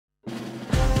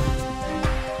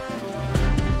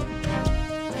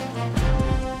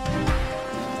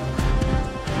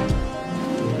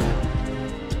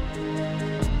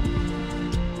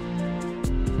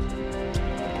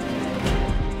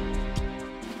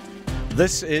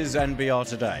This is NBR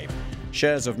Today.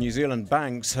 Shares of New Zealand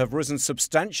banks have risen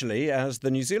substantially as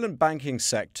the New Zealand banking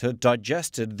sector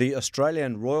digested the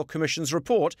Australian Royal Commission's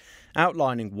report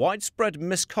outlining widespread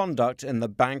misconduct in the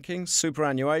banking,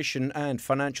 superannuation and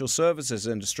financial services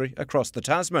industry across the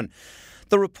Tasman.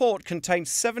 The report contains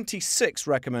 76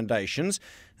 recommendations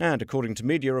and, according to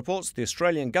media reports, the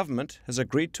Australian government has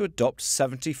agreed to adopt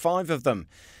 75 of them.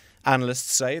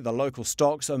 Analysts say the local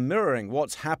stocks are mirroring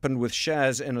what's happened with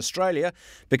shares in Australia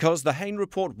because the Hayne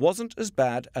report wasn't as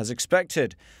bad as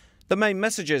expected. The main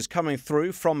messages coming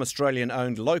through from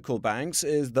Australian-owned local banks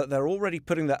is that they're already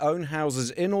putting their own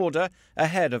houses in order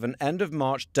ahead of an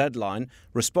end-of-March deadline,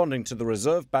 responding to the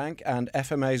Reserve Bank and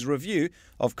FMA's review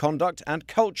of conduct and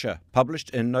culture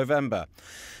published in November.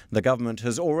 The government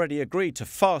has already agreed to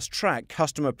fast-track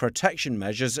customer protection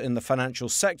measures in the financial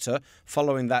sector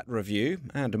following that review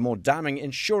and a more damning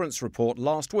insurance report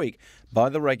last week by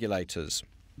the regulators.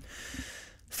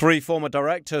 3 former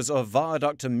directors of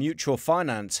Viaduct and Mutual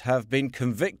Finance have been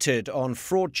convicted on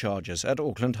fraud charges at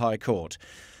Auckland High Court.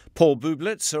 Paul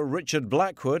Bublitz, Richard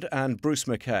Blackwood and Bruce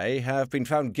McKay have been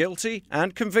found guilty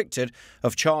and convicted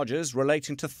of charges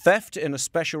relating to theft in a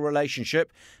special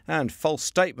relationship and false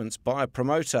statements by a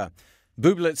promoter.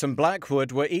 Bublitz and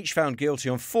Blackwood were each found guilty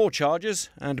on 4 charges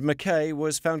and McKay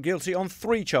was found guilty on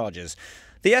 3 charges.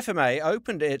 The FMA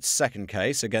opened its second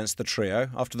case against the trio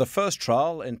after the first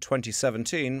trial in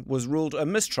 2017 was ruled a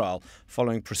mistrial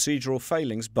following procedural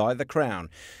failings by the Crown.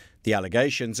 The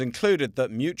allegations included that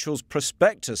Mutual's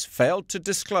prospectus failed to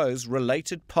disclose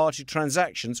related party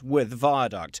transactions with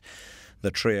Viaduct. The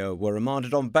trio were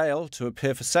remanded on bail to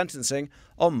appear for sentencing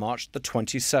on March the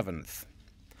 27th.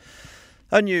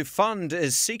 A new fund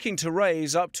is seeking to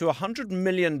raise up to $100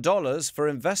 million for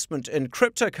investment in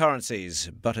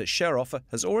cryptocurrencies, but its share offer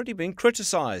has already been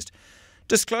criticised.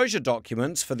 Disclosure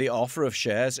documents for the offer of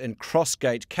shares in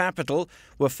Crossgate Capital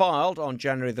were filed on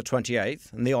January the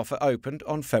 28th and the offer opened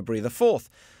on February the 4th.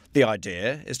 The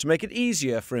idea is to make it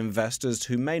easier for investors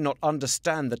who may not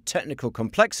understand the technical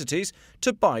complexities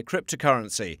to buy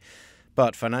cryptocurrency.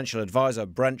 But financial advisor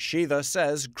Brent Sheather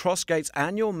says Crossgate's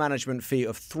annual management fee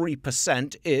of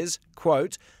 3% is,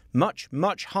 quote,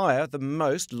 much higher than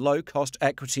most low-cost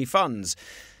equity funds.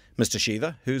 Mr.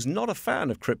 Sheather, who's not a fan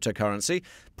of cryptocurrency,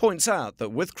 points out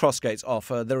that with Crossgate's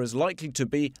offer there is likely to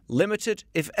be limited,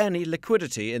 if any,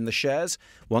 liquidity in the shares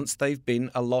once they've been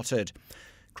allotted.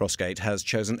 Crossgate has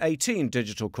chosen 18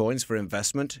 digital coins for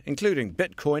investment, including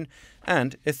Bitcoin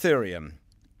and Ethereum.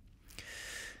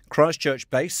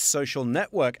 Christchurch-based social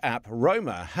network app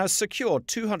Roma has secured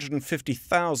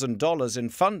 $250,000 in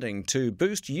funding to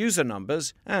boost user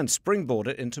numbers and springboard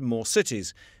it into more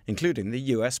cities, including the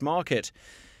US market.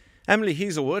 Emily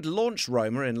Hazelwood launched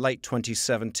Roma in late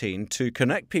 2017 to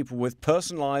connect people with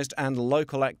personalised and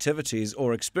local activities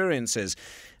or experiences,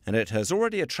 and it has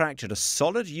already attracted a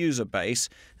solid user base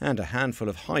and a handful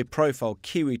of high-profile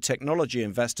Kiwi technology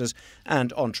investors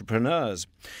and entrepreneurs.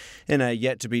 In a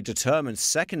yet-to-be-determined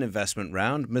second investment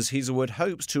round, Ms. Hazelwood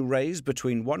hopes to raise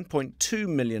between $1.2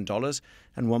 million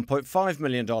and $1.5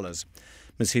 million.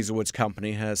 Ms. Hazelwood's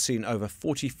company has seen over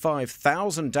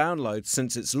 45,000 downloads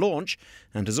since its launch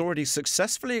and has already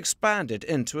successfully expanded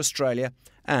into Australia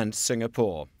and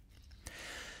Singapore.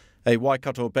 A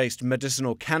Waikato-based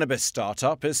medicinal cannabis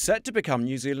startup is set to become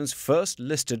New Zealand's first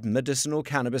listed medicinal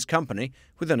cannabis company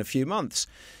within a few months.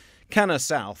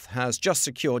 Cannasouth has just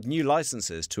secured new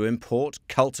licences to import,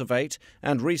 cultivate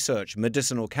and research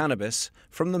medicinal cannabis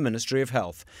from the Ministry of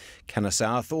Health.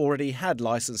 Cannasouth already had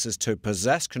licences to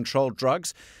possess controlled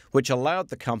drugs, which allowed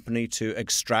the company to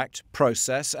extract,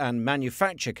 process and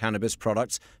manufacture cannabis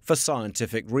products for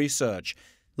scientific research.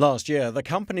 Last year, the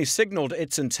company signalled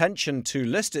its intention to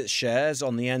list its shares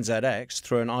on the NZX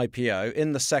through an IPO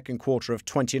in the second quarter of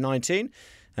 2019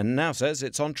 and now says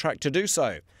it's on track to do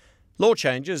so. Law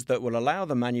changes that will allow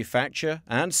the manufacture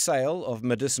and sale of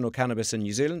medicinal cannabis in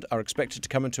New Zealand are expected to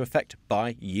come into effect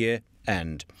by year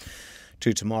end.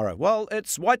 To tomorrow, well,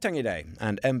 it's Waitangi Day,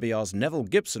 and NBR's Neville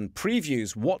Gibson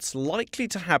previews what's likely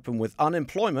to happen with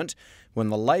unemployment when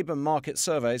the labour market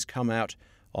surveys come out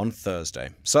on Thursday.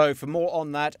 So for more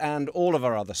on that and all of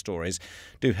our other stories,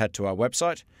 do head to our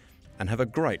website and have a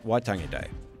great Waitangi Day.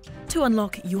 To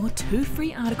unlock your 2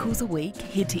 free articles a week,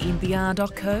 head to nbr.co.nz.